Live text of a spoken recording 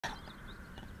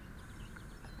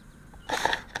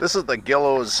This is the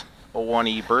Guillows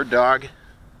 01E Bird Dog.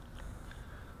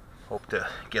 Hope to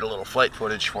get a little flight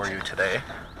footage for you today.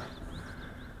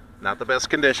 Not the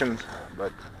best conditions,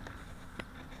 but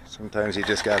sometimes you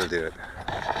just got to do it.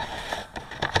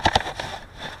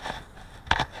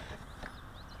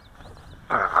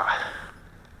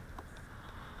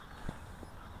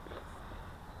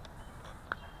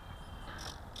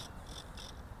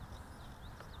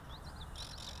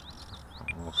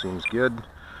 All seems good.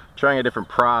 Trying a different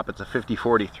prop. It's a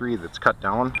 50-43 that's cut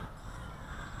down.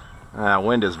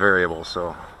 Wind is variable,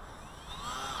 so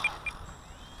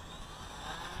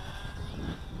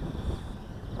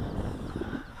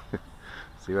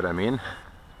see what I mean?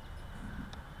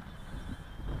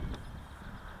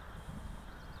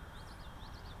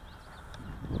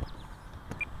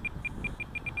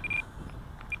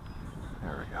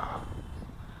 There we go.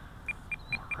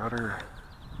 Rudder.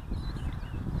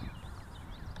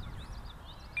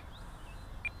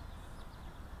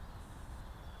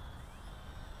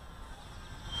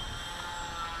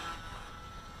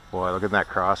 Boy, look at that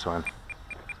crosswind.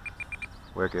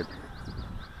 Wicked.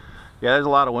 Yeah, there's a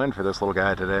lot of wind for this little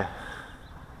guy today.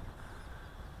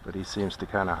 But he seems to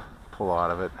kind of pull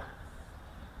out of it.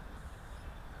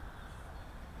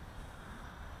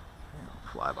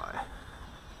 Fly by.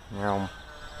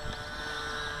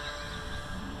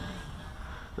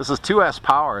 This is 2S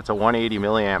power. It's a 180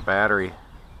 milliamp battery.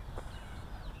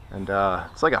 And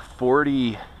it's like a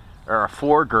 40 or a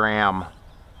 4 gram,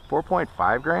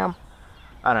 4.5 gram?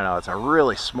 I don't know, it's a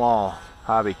really small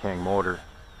hobbyking motor.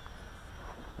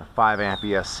 A 5 amp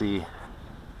ESC.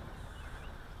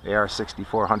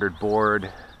 AR6400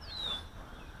 board.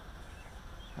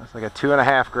 That's like a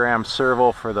 2.5 gram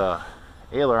servo for the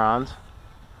ailerons.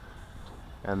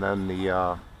 And then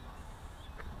they're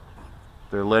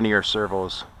linear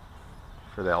servos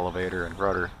for the elevator and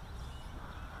rudder.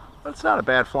 But it's not a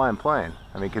bad flying plane.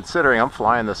 I mean, considering I'm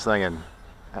flying this thing in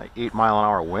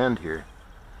 8-mile-an-hour wind here.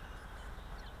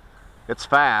 It's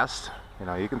fast, you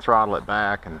know, you can throttle it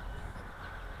back and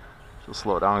she'll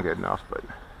slow down good enough, but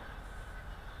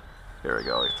there we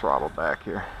go, we throttled back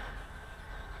here.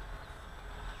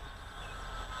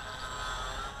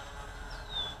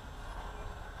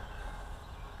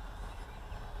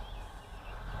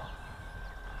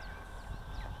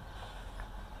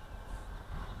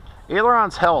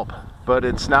 Ailerons help, but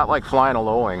it's not like flying a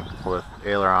low wing with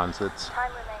ailerons. It's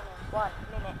time remaining 1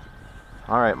 minute.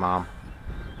 All right, Mom.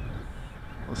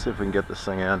 Let's see if we can get this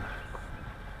thing in.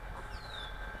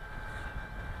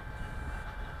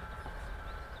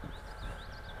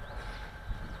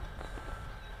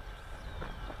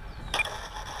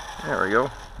 There we go.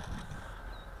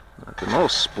 Not the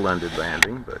most splendid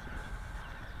landing, but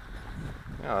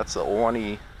yeah, that's the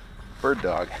 01E Bird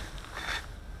Dog.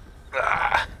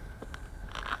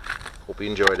 Hope you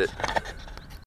enjoyed it.